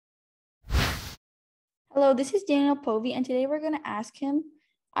Hello, this is Daniel Povey, and today we're going to ask him,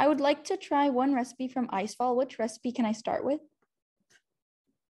 I would like to try one recipe from Icefall. Which recipe can I start with?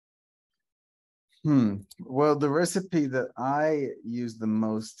 Well, the recipe that I use the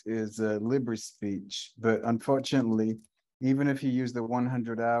most is LibriSpeech, but unfortunately, even if you use the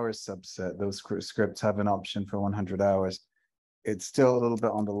 100-hour subset, those scripts have an option for 100 hours. It's still a little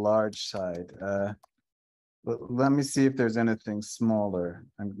bit on the large side. But let me see if there's anything smaller.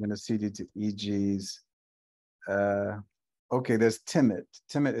 I'm going to cd to EGs. Okay, there's TIMIT.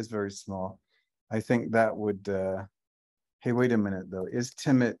 TIMIT is very small. I think that would. Hey, wait a minute though. Is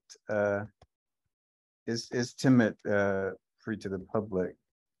TIMIT free to the public?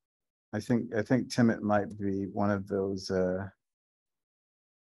 I think TIMIT might be one of those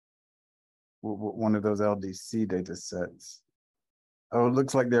LDC data sets. Oh, it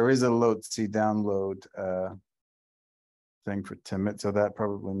looks like there is a load-c download thing for TIMIT, so that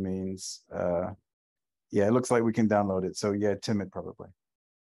probably means yeah, it looks like we can download it. So yeah, TIMIT probably.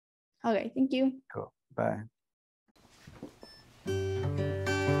 Okay, thank you. Cool. Bye.